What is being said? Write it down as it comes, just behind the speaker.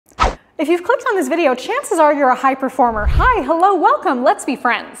If you've clicked on this video, chances are you're a high performer. Hi, hello, welcome, let's be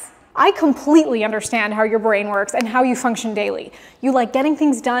friends. I completely understand how your brain works and how you function daily. You like getting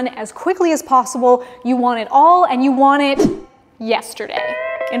things done as quickly as possible, you want it all, and you want it yesterday.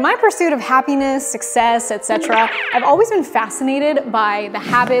 In my pursuit of happiness, success, etc., I've always been fascinated by the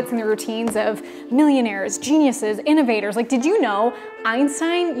habits and the routines of millionaires, geniuses, innovators. Like, did you know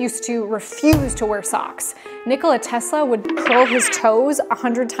Einstein used to refuse to wear socks? Nikola Tesla would curl his toes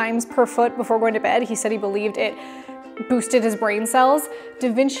 100 times per foot before going to bed. He said he believed it boosted his brain cells. Da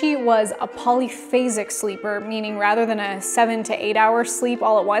Vinci was a polyphasic sleeper, meaning rather than a 7 to 8 hour sleep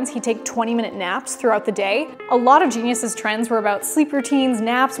all at once, he'd take 20-minute naps throughout the day. A lot of geniuses' trends were about sleep routines,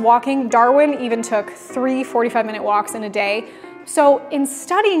 naps, walking. Darwin even took 3 45-minute walks in a day. So in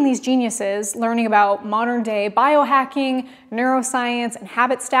studying these geniuses, learning about modern day biohacking, neuroscience, and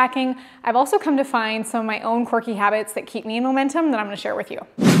habit stacking, I've also come to find some of my own quirky habits that keep me in momentum that I'm gonna share with you.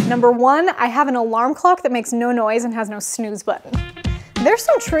 Number 1, I have an alarm clock that makes no noise and has no snooze button. There's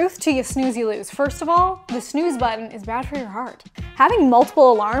some truth to you snooze, you lose. First of all, the snooze button is bad for your heart. Having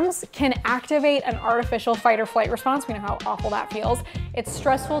multiple alarms can activate an artificial fight or flight response. We know how awful that feels. It's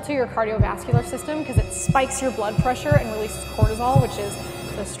stressful to your cardiovascular system because it spikes your blood pressure and releases cortisol, which is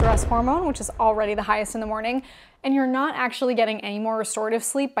the stress hormone, which is already the highest in the morning. And you're not actually getting any more restorative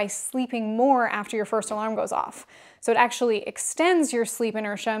sleep by sleeping more after your first alarm goes off. So it actually extends your sleep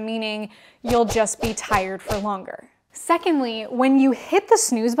inertia, meaning you'll just be tired for longer. Secondly, when you hit the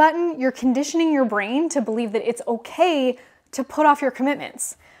snooze button, you're conditioning your brain to believe that it's okay to put off your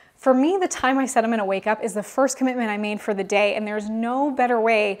commitments. For me, the time I said I'm gonna wake up is the first commitment I made for the day, and there's no better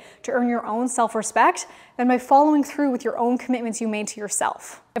way to earn your own self-respect than by following through with your own commitments you made to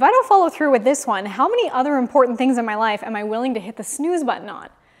yourself. If I don't follow through with this one, how many other important things in my life am I willing to hit the snooze button on?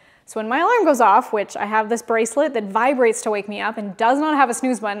 So when my alarm goes off, which I have this bracelet that vibrates to wake me up and does not have a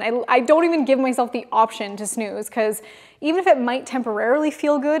snooze button, I don't even give myself the option to snooze, because even if it might temporarily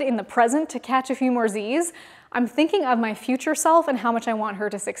feel good in the present to catch a few more Z's, I'm thinking of my future self and how much I want her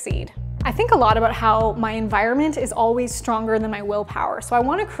to succeed. I think a lot about how my environment is always stronger than my willpower. So I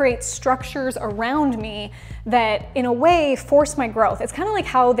want to create structures around me that in a way force my growth. It's kind of like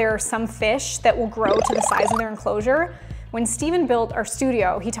how there are some fish that will grow to the size of their enclosure. When Steven built our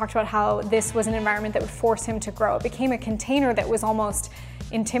studio, he talked about how this was an environment that would force him to grow. It became a container that was almost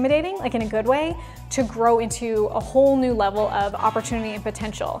intimidating, like in a good way, to grow into a whole new level of opportunity and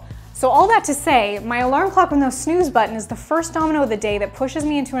potential. So all that to say, my alarm clock with no snooze button is the first domino of the day that pushes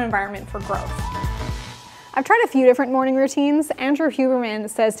me into an environment for growth. I've tried a few different morning routines. Andrew Huberman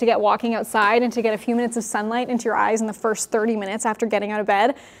says to get walking outside and to get a few minutes of sunlight into your eyes in the first 30 minutes after getting out of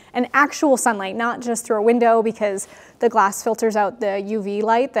bed. And actual sunlight, not just through a window, because the glass filters out the UV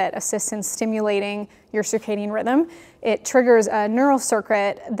light that assists in stimulating your circadian rhythm. It triggers a neural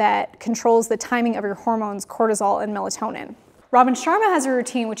circuit that controls the timing of your hormones, cortisol and melatonin. Robin Sharma has a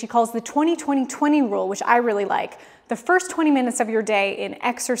routine which he calls the 20-20-20 rule, which I really like. The first 20 minutes of your day in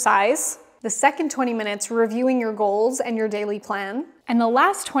exercise, the second 20 minutes reviewing your goals and your daily plan, and the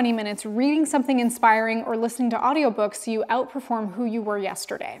last 20 minutes reading something inspiring or listening to audiobooks so you outperform who you were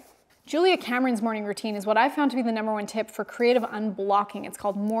yesterday. Julia Cameron's morning routine is what I found to be the #1 tip for creative unblocking. It's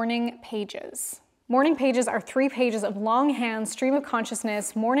called morning pages. Morning pages are 3 pages of longhand stream of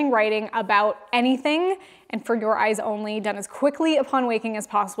consciousness morning writing about anything and for your eyes only, done as quickly upon waking as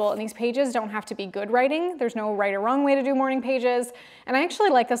possible. And these pages don't have to be good writing. There's no right or wrong way to do morning pages. And I actually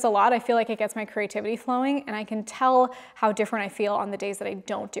like this a lot. I feel like it gets my creativity flowing, and I can tell how different I feel on the days that I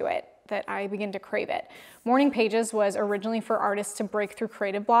don't do it, that I begin to crave it. Morning pages was originally for artists to break through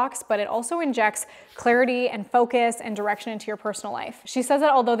creative blocks, but it also injects clarity and focus and direction into your personal life. She says that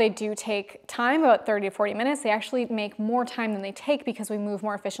although they do take time, about 30 to 40 minutes, they actually make more time than they take because we move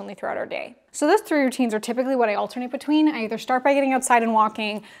more efficiently throughout our day. So those 3 routines are typically what I alternate between. I either start by getting outside and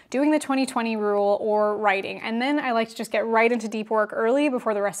walking, doing the 20-20 rule, or writing. And then I like to just get right into deep work early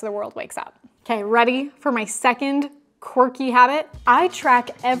before the rest of the world wakes up. Okay, ready for my second quirky habit? I track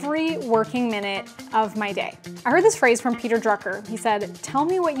every working minute of my day. I heard this phrase from Peter Drucker. He said, "Tell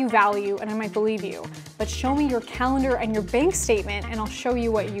me what you value and I might believe you, but show me your calendar and your bank statement and I'll show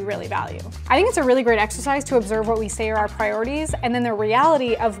you what you really value." I think it's a really great exercise to observe what we say are our priorities and then the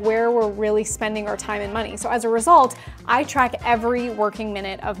reality of where we're really spending our time and money. So as a result, I track every working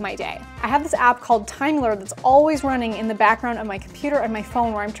minute of my day. I have this app called Timeler that's always running in the background of my computer and my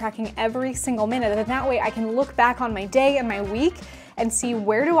phone where I'm tracking every single minute, and that way I can look back on my day and my week and see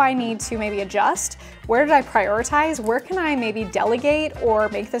where do I need to maybe adjust, where did I prioritize, where can I maybe delegate or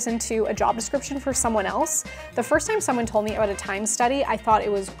make this into a job description for someone else. The first time someone told me about a time study, I thought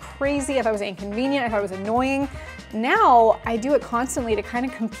it was crazy, I thought it was inconvenient, I thought it was annoying. Now I do it constantly to kind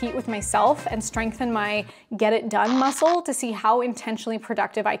of compete with myself and strengthen my get it done muscle to see how intentionally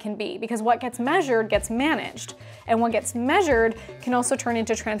productive I can be, because what gets measured gets managed. And what gets measured can also turn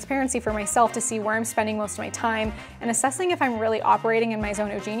into transparency for myself to see where I'm spending most of my time and assessing if I'm really operating in my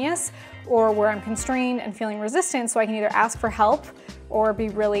zone of genius or where I'm constrained and feeling resistant, so I can either ask for help or be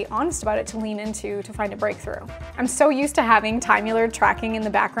really honest about it to lean into to find a breakthrough. I'm so used to having timular tracking in the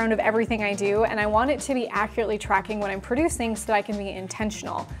background of everything I do, and I want it to be accurately tracking what I'm producing so that I can be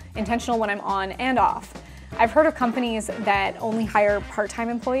intentional when I'm on and off. I've heard of companies that only hire part-time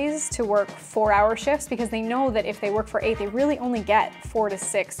employees to work 4-hour shifts because they know that if they work for 8, they really only get 4 to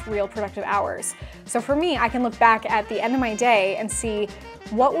 6 real productive hours. So for me, I can look back at the end of my day and see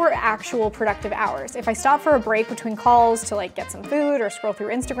what were actual productive hours. If I stop for a break between calls to like get some food or scroll through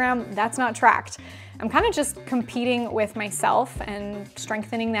Instagram, that's not tracked. I'm kind of just competing with myself and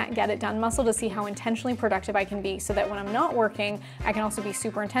strengthening that get it done muscle to see how intentionally productive I can be, so that when I'm not working, I can also be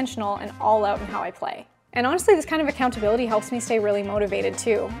super intentional and all out in how I play. And honestly, this kind of accountability helps me stay really motivated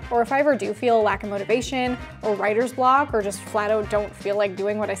too. Or if I ever do feel a lack of motivation or writer's block, or just flat out don't feel like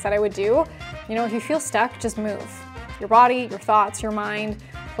doing what I said I would do, you know, if you feel stuck, just move. Your body, your thoughts, your mind,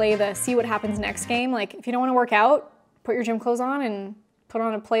 play the see what happens next game. Like if you don't want to work out, put your gym clothes on and put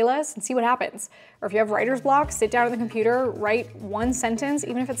on a playlist and see what happens. Or if you have writer's block, sit down at the computer, write 1 sentence,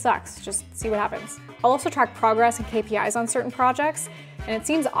 even if it sucks, just see what happens. I'll also track progress and KPIs on certain projects. And it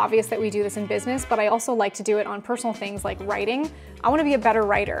seems obvious that we do this in business, but I also like to do it on personal things like writing. I want to be a better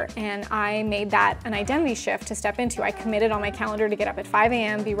writer, and I made that an identity shift to step into. I committed on my calendar to get up at 5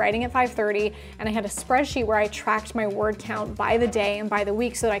 a.m., be writing at 5:30, and I had a spreadsheet where I tracked my word count by the day and by the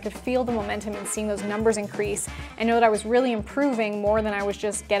week so that I could feel the momentum and seeing those numbers increase and know that I was really improving more than I was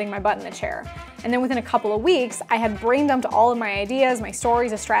just getting my butt in the chair. And then within a couple of weeks, I had brain dumped all of my ideas, my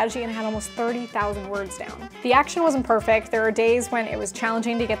stories, a strategy, and I had almost 30,000 words down. The action wasn't perfect. There were days when it was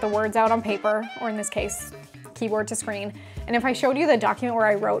challenging to get the words out on paper, or in this case, keyboard to screen. And if I showed you the document where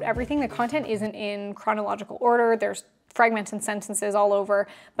I wrote everything, the content isn't in chronological order. There's fragmented sentences all over,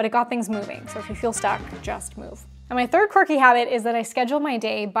 but it got things moving. So if you feel stuck, just move. And my third quirky habit is that I schedule my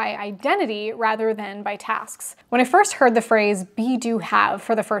day by identity rather than by tasks. When I first heard the phrase be, do, have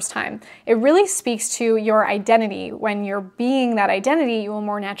for the first time, it really speaks to your identity. When you're being that identity, you will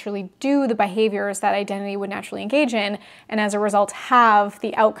more naturally do the behaviors that identity would naturally engage in, and as a result have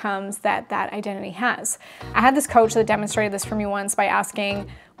the outcomes that that identity has. I had this coach that demonstrated this for me once by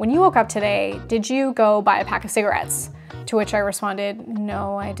asking, when you woke up today, did you go buy a pack of cigarettes? To which I responded,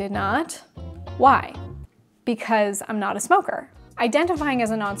 no, I did not. Why? Because I'm not a smoker. Identifying as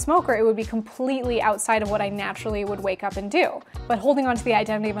a non-smoker, it would be completely outside of what I naturally would wake up and do. But holding on to the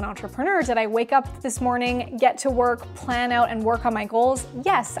identity of an entrepreneur, did I wake up this morning, get to work, plan out and work on my goals?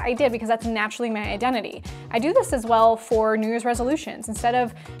 Yes, I did, because that's naturally my identity. I do this as well for New Year's resolutions. Instead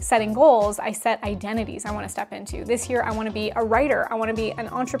of setting goals, I set identities I want to step into. This year, I want to be a writer. I want to be an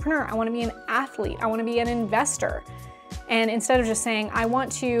entrepreneur. I want to be an athlete. I want to be an investor. And instead of just saying, I want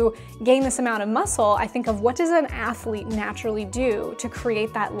to gain this amount of muscle, I think of what does an athlete naturally do to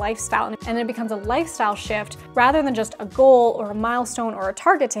create that lifestyle? And it becomes a lifestyle shift rather than just a goal or a milestone or a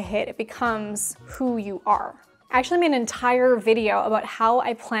target to hit. It becomes who you are. I actually made an entire video about how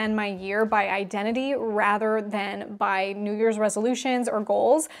I plan my year by identity rather than by New Year's resolutions or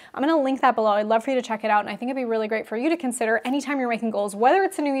goals. I'm gonna link that below. I'd love for you to check it out, and I think it'd be really great for you to consider anytime you're making goals, whether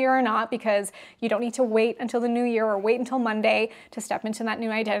it's a new year or not, because you don't need to wait until the new year or wait until Monday to step into that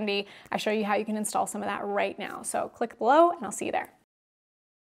new identity. I show you how you can install some of that right now. So click below and I'll see you there.